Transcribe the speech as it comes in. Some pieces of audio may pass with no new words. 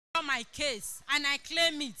over my case and I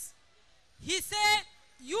claim it. He said,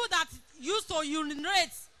 you that used to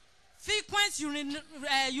urinate, frequent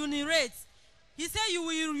urinate. He said you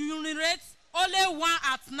will urinate only one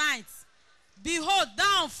at night. Behold,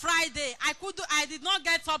 down Friday, I did not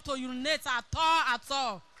get up to urinate at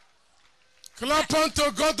all. Clap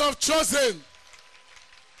unto God of chosen.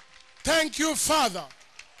 Thank you, Father.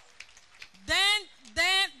 Then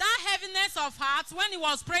that heaviness of heart, when he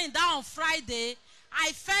was praying down on Friday,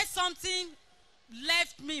 I felt something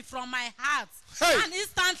left me from my heart. Hey. And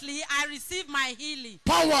instantly I received my healing.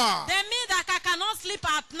 Power. They mean that I cannot sleep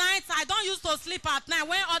at night. I don't used to sleep at night.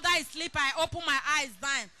 When others sleep, I open my eyes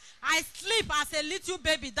down. I sleep as a little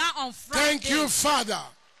baby down on Friday. Thank you, Father.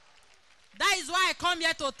 That is why I come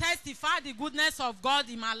here to testify the goodness of God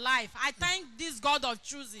in my life. I thank this God of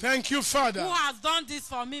choosing. Thank you, Father. Who has done this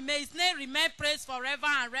for me. May his name remain praised forever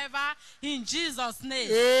and ever in Jesus' name.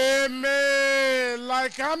 Amen.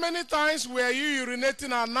 Like how many times were you urinating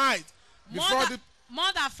at night? More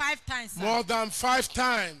than 5 times, sir. More than 5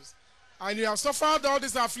 times. And you have suffered all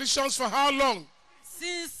these afflictions for how long?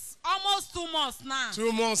 Since almost 2 months now.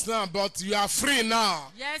 2 months now, but you are free now.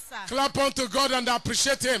 Yes, sir. Clap unto God and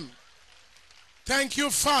appreciate him. Thank you,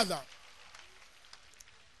 Father.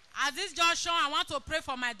 At this junction, I want to pray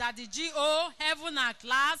for my daddy G.O., heaven and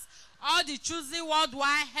class, all the choosing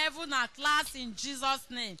worldwide, heaven and class in Jesus'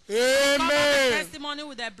 name. Amen. Cover the testimony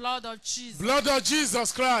with the blood of Jesus. Blood of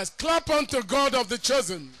Jesus Christ. Clap unto God of the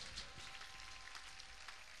chosen.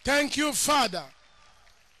 Thank you, Father.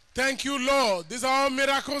 Thank you, Lord. These are all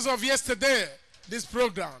miracles of yesterday, this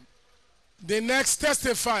program. The next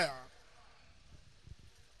testifier.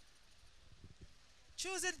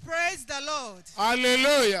 Choosing praise the Lord.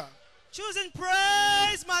 Hallelujah. Choosing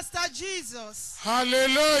praise Master Jesus.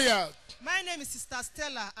 Hallelujah. My name is Sister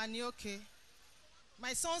Stella Anyoke.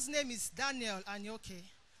 My son's name is Daniel Anyoke.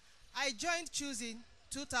 I joined Choosing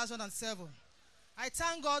 2007. I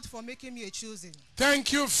thank God for making me a choosing.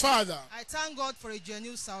 Thank you, Father. I thank God for a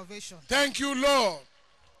genuine salvation. Thank you, Lord.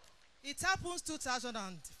 It happens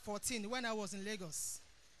 2014 when I was in Lagos.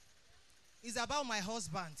 It's about my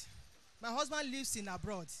husband. My husband lives in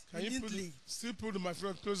abroad. Can in you Italy. still put my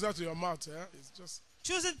friend closer to your mouth? Yeah? It's just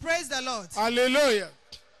Choosing praise the Lord. Hallelujah.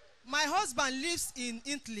 My husband lives in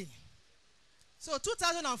Italy. So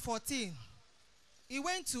 2014, he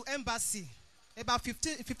went to embassy. About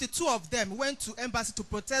 52 of them went to embassy to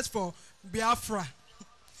protest for Biafra.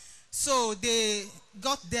 So they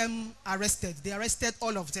got them arrested. They arrested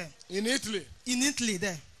all of them. In Italy? In Italy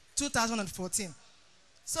there, 2014.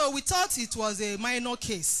 So we thought it was a minor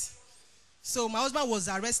case. So my husband was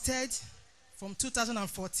arrested from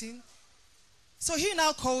 2014. So he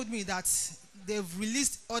now called me that they've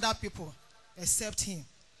released other people except him.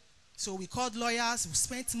 So we called lawyers, we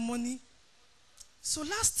spent money. So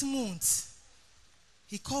last month,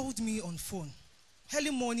 he called me on phone. Early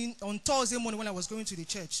morning, on Thursday morning when I was going to the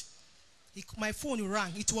church, my phone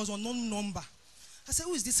rang. It was an unknown number. I said,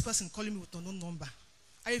 who is this person calling me with an unknown number?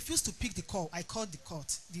 I refused to pick the call. I called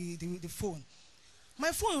the phone.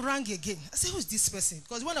 My phone rang again. I said, who is this person?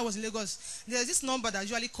 Because when I was in Lagos, there's this number that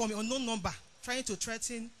usually call me, unknown number, trying to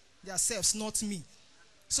threaten themselves, not me.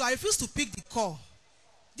 So I refused to pick the call.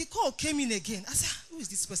 The call came in again. I said, who is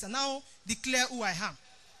this person? Now declare who I am.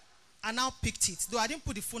 I now picked it. Though I didn't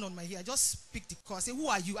put the phone on my ear, I just picked the call. I said, who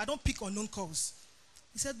are you? I don't pick unknown calls.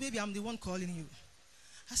 He said, baby, I'm the one calling you.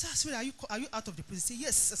 I said, sweetie, are you out of the prison? He said,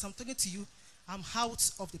 yes, as I'm talking to you, I'm out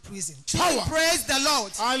of the prison. Power. Praise the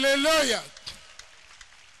Lord. Hallelujah.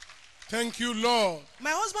 Thank you, Lord.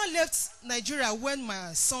 My husband left Nigeria when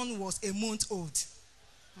my son was a month old.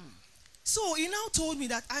 So he now told me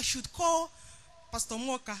that I should call Pastor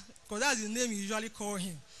Moka, because that's the name you usually call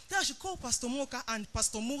him. That I should call Pastor Moka and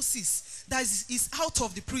Pastor Moses that is out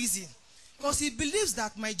of the prison. Because he believes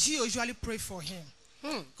that my GO usually pray for him.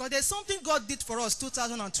 Because there's something God did for us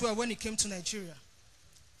 2012 when he came to Nigeria.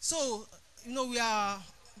 So, we are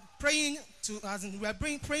praying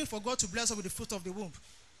praying for God to bless us with the fruit of the womb.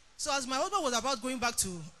 So as my husband was about going back to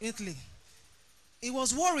Italy, he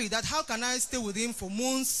was worried that how can I stay with him for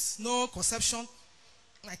months, no conception.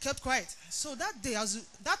 I kept quiet. So that day,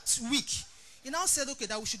 that week, he now said, okay,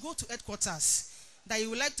 that we should go to headquarters, that he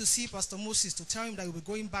would like to see Pastor Moses to tell him that he will be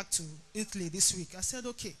going back to Italy this week. I said,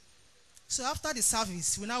 okay. So after the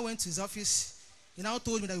service, we now went to his office. He now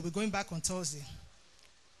told me that he will be going back on Thursday.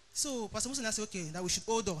 So Pastor Moses now said, okay, that we should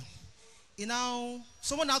hold on.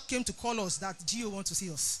 Someone now came to call us that Gio wants to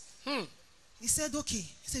see us. He said, okay.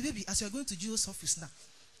 He said, baby, as you are going to Gio's office now,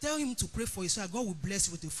 tell him to pray for you so that God will bless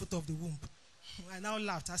you with the fruit of the womb. I now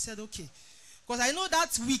laughed. I said, okay. Because I know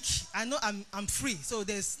that week, I know I'm free. So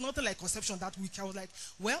there's nothing like conception that week. I was like,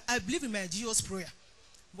 well, I believe in my GO's prayer.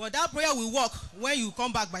 But that prayer will work when you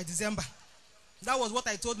come back by December. That was what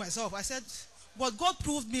I told myself. I said, but God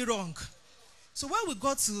proved me wrong. So when we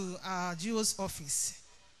got to GO's office,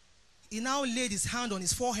 he now laid his hand on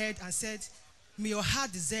his forehead and said, may your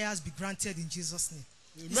heart desires be granted in Jesus' name.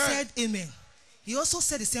 Amen. He said, amen. He also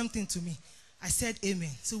said the same thing to me. I said,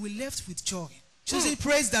 amen. So we left with joy. Choosing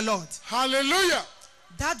praise the Lord. Hallelujah.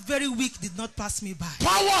 That very week did not pass me by.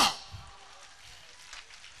 Power.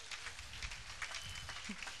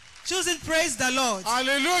 Choosing praise the Lord.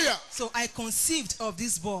 Hallelujah. So I conceived of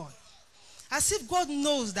this boy. As if God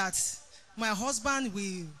knows that my husband,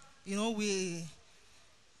 we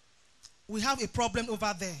have a problem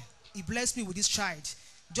over there. He blessed me with this child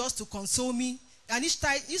just to console me. And each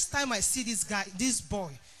time I see this boy,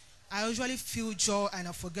 I usually feel joy and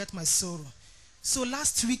I forget my sorrow. So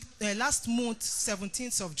last month,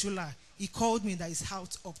 17th of July, he called me that he's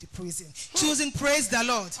out of the prison. Choosing praise the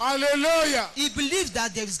Lord. Hallelujah. He believed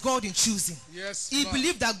that there is God in choosing. Yes. He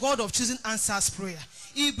believed that God of choosing answers prayer.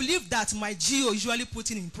 He believed that my GO usually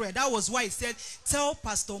put in prayer. That was why he said, tell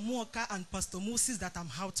Pastor Muoka and Pastor Moses that I'm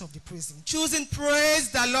out of the prison. Choosing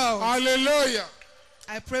praise the Lord. Hallelujah.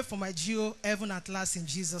 I pray for my GO, heaven at last in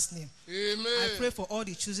Jesus' name. Amen. I pray for all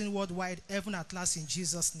the choosing worldwide, heaven at last in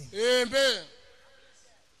Jesus' name. Amen.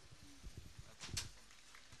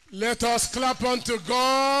 Let us clap unto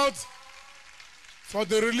God for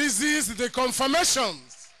the releases, the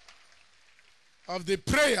confirmations of the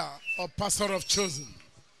prayer of Pastor of Chosen.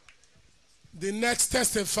 The next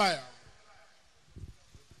testifier.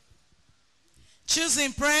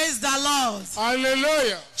 Choosing, praise the Lord.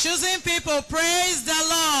 Hallelujah. Choosing people, praise the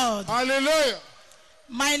Lord. Hallelujah.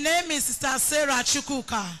 My name is Sister Sarah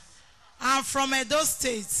Chukwuka. I'm from Edo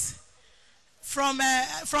State. From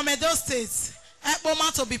Edo State.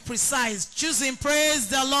 Ekpoma to be precise. Choosing, praise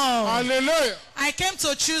the Lord. Hallelujah. I came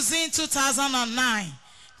to Choosing 2009.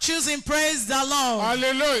 Choosing, praise the Lord.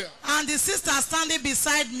 Hallelujah. And the sister standing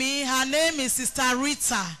beside me, her name is Sister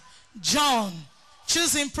Rita John.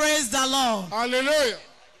 Choosing, praise the Lord. Hallelujah.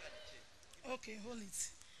 Okay, hold it.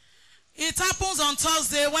 It happens on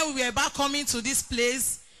Thursday when we were back coming to this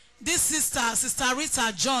place. This Sister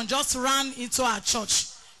Rita John, just ran into our church.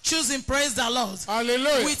 Choosing, praise the Lord.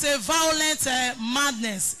 Hallelujah. With a violent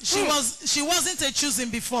madness. She wasn't a choosing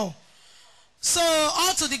before. So,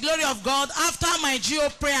 all to the glory of God, after my GO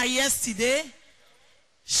prayer yesterday,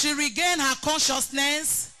 she regained her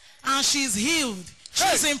consciousness and she's healed.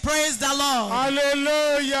 Choosing, praise the Lord.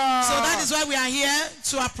 Hallelujah. So that is why we are here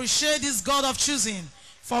to appreciate this God of choosing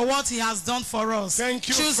for what he has done for us. Thank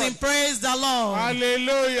you. Choosing, praise the Lord.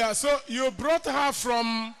 Hallelujah. So you brought her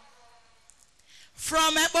from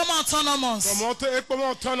Ekpoma Autonomous. From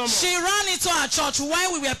Ekpoma Autonomous. She ran into our church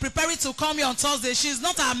while we were preparing to come here on Thursday. She's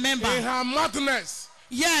not a member. In her madness.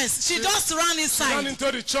 Yes, she just ran inside. She ran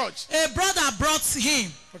into the church. A brother brought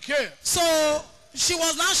him. Okay. So she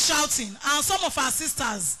was now shouting, and some of our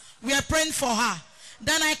sisters were praying for her.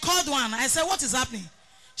 Then I called one. I said, what is happening?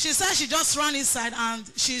 She said she just ran inside and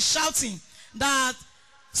she's shouting that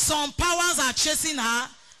some powers are chasing her.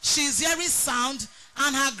 She's hearing sound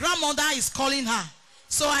and her grandmother is calling her.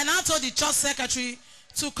 So I now told the church secretary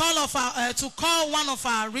to call one of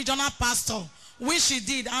our regional pastors, which she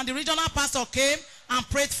did. And the regional pastor came and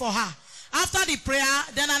prayed for her. After the prayer,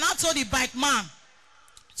 then I now told the bike man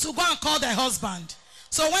to go and call the husband.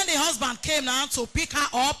 So when the husband came now to pick her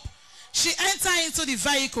up, she entered into the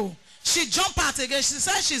vehicle. She jumped out again. She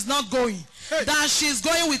said she's not going, that she's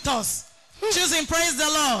going with us. Choosing, praise the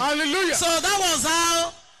Lord. Hallelujah. So that was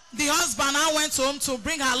how the husband now went home to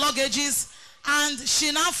bring her luggages, and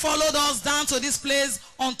she now followed us down to this place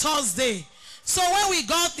on Thursday. So when we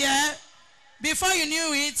got there, before you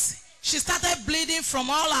knew it, she started bleeding from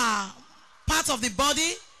all her parts of the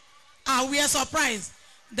body, and we were surprised.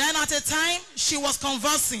 Then at a time, she was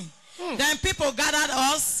conversing. Then people gathered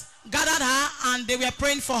her, and they were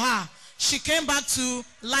praying for her. She came back to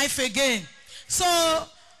life again. So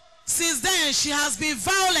since then, she has been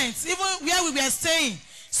violent, even where we were staying.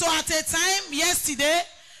 So at a time, yesterday,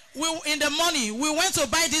 in the morning, we went to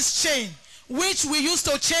buy this chain, which we used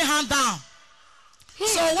to chain her down.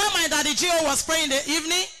 So when my daddy Gio was praying in the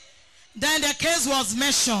evening, then the case was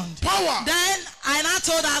mentioned. Power. Then I now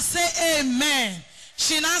told her, say amen.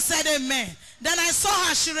 She now said amen. Then I saw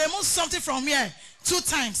her, she removed something from here 2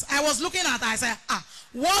 times. I was looking at her, I said,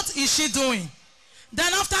 what is she doing?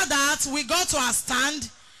 Then after that, we got to her stand.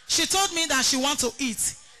 She told me that she wants to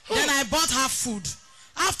eat. Then I bought her food.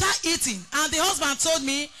 After eating, and the husband told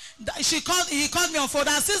me, that he called me on phone,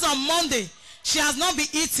 that since on Monday, she has not been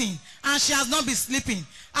eating. and she has not been sleeping.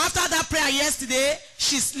 After that prayer yesterday,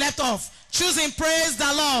 she slept off. Choosing, praise the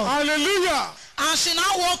Lord. Hallelujah. And she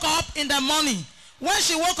now woke up in the morning. When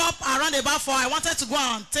she woke up around about 4, I wanted to go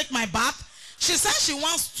and take my bath. She said she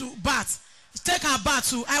wants to take her bath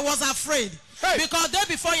too. I was afraid. Hey. Because day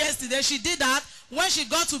before yesterday, she did that. When she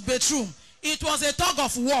got to bedroom, it was a tug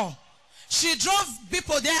of war. She drove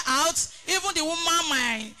people there out. Even the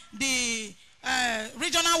woman, the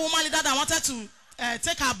regional woman leader that wanted to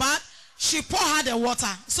take her bath, she poured her the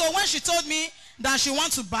water. So when she told me that she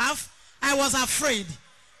wants to bath, I was afraid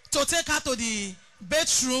to take her to the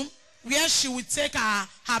bedroom where she would take her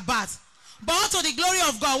bath. But to the glory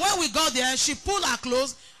of God, when we got there, she pulled her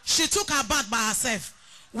clothes. She took her bath by herself.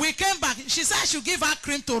 We came back. She said I should give her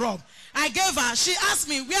cream to rub. I gave her. She asked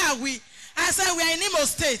me, where are we? I said, we are in Imo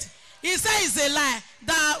State. He said it's a lie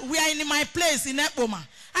that we are in my place in Ekpoma.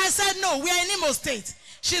 I said, no, we are in Imo State.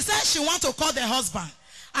 She said she wants to call the husband.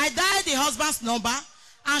 I dialed the husband's number,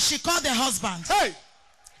 and she called the husband. Hey.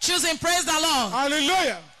 Choosing, praise the Lord.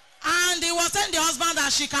 Hallelujah. And he was telling the husband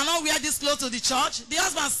that she cannot wear this clothes to the church. The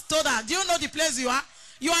husband told her, do you know the place you are?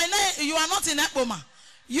 You are not in Ekpoma.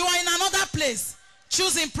 You are in another place.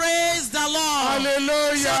 Choosing, praise the Lord.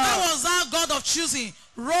 Hallelujah. So that was how God of choosing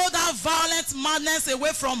rolled out violent madness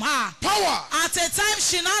away from her. Power. At a time,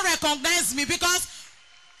 she now recognized me because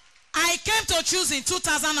I came to choose in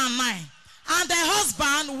 2009. And the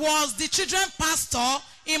husband was the children pastor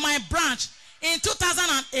in my branch. In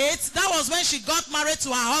 2008, that was when she got married to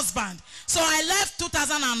her husband. So I left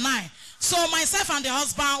 2009. So myself and the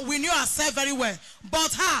husband, we knew ourselves very well.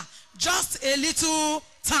 But her, just a little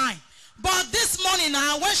time. But this morning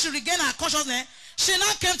now, when she regained her consciousness, she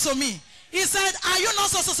now came to me. He said, are you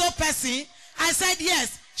not so person? I said,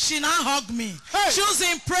 yes. She now hugged me. Hey.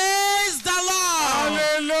 Choosing, praise the Lord.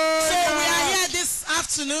 Hallelujah. So we are here this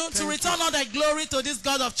afternoon to return all the glory to this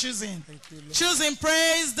God of choosing. Choosing,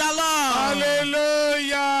 praise the Lord.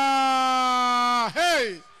 Hallelujah.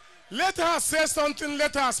 Hey, let her say something.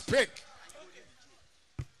 Let her speak.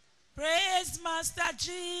 Praise Master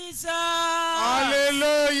Jesus.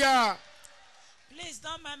 Hallelujah. Please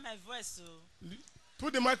don't mind my voice.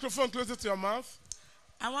 Put the microphone closer to your mouth.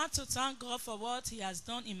 I want to thank God for what He has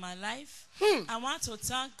done in my life. I want to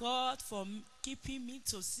thank God for keeping me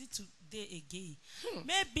to see today again.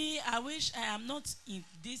 Maybe I wish I am not in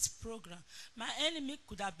this program. My enemy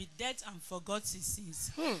could have been dead and forgot his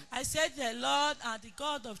sins. I said, the Lord and the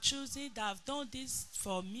God of choosing that have done this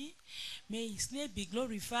for me, may His name be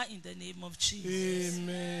glorified in the name of Jesus.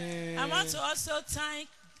 Amen. I want to also thank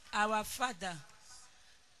our Father.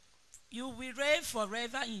 You will reign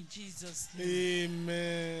forever in Jesus' name.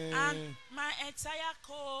 Amen. And my entire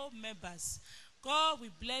co-members, God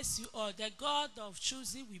will bless you all. The God of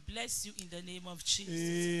choosing will bless you in the name of Jesus.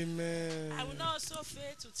 Amen. I will not also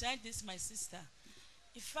fail to thank this, my sister.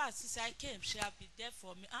 In fact, since I came, she has been there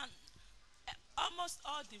for me. And almost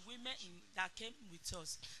all the women that came with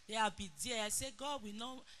us, they have been there. I said, God will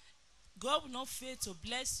not fail to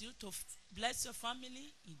bless you, to bless your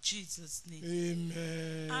family in Jesus' name.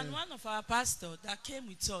 Amen. And one of our pastors that came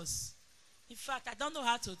with us, in fact, I don't know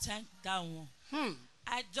how to thank that one.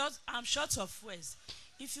 I'm short of words.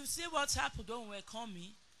 If you see what happened when we were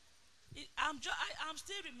coming, I'm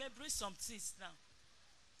still remembering some things now.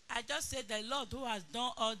 I just said, the Lord who has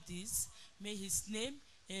done all this, may His name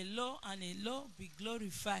alone and alone be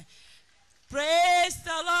glorified. Praise the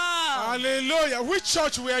Lord. Hallelujah. Which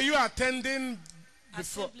church were you attending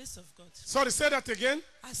before? Assemblies of God. Sorry, say that again.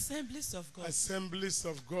 Assemblies of God. Assemblies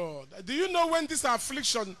of God. Do you know when this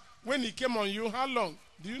affliction, when it came on you, how long?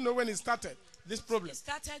 Do you know when it started, this problem? It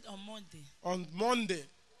started on Monday. On Monday,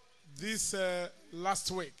 this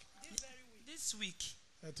last week. This week.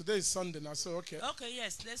 Today is Sunday now, so okay. Okay,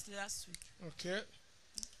 yes, that's last week. Okay.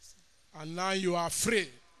 And now you are free.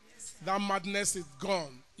 Yes, that madness is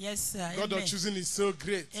gone. Yes, sir. God of choosing is so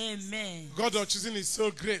great. Amen. God of choosing is so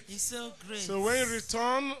great. He's so great. So when you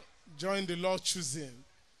return, join the Lord choosing.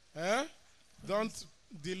 Don't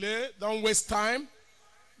delay. Don't waste time.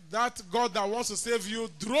 That God that wants to save you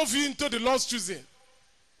drove you into the Lord's choosing.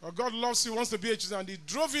 Or God loves you, wants to be a choosing, and He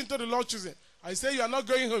drove you into the Lord's choosing. I say you are not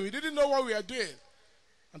going home. You didn't know what we are doing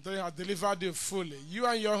until He has delivered you fully. You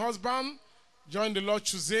and your husband join the Lord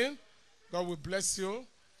choosing. God will bless you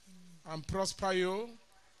and prosper you.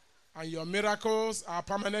 And your miracles are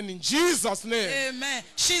permanent in Jesus' name. Amen.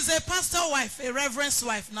 She's a pastor wife, a reverend's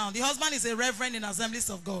wife now. The husband is a reverend in Assemblies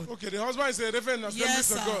of God. Okay, the husband is a reverend in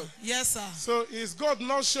Assemblies of God. Yes, sir. So is God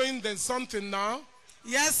not showing them something now?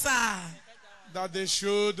 Yes, sir. That they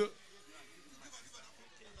should.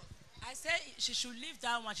 I said she should leave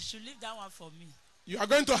that one. She should leave that one for me. You are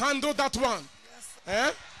going to handle that one.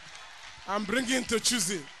 Yes, I'm bringing to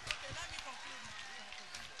choosing.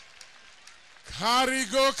 Carry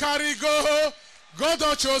go, carry go. God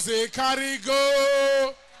of chosen, carry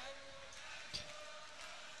go.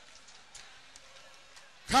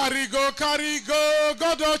 Carry go,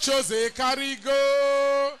 God of chosen, carry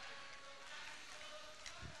go.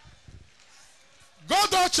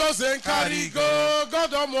 God of chosen, carry go.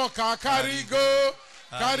 God of Moka, carry go.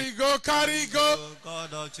 Carry go,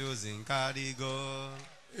 God of chosen, carry go.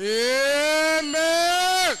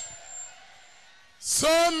 Amen.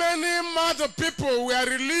 So many mad people were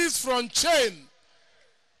released from chain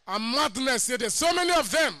and madness. There's so many of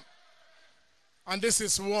them. And this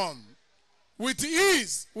is one. With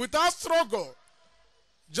ease, without struggle,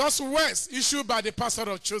 just words issued by the pastor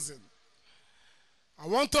of chosen. I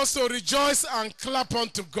want us to rejoice and clap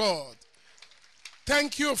unto God.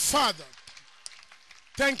 Thank you, Father.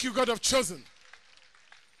 Thank you, God of chosen.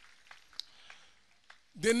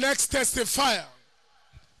 The next testifier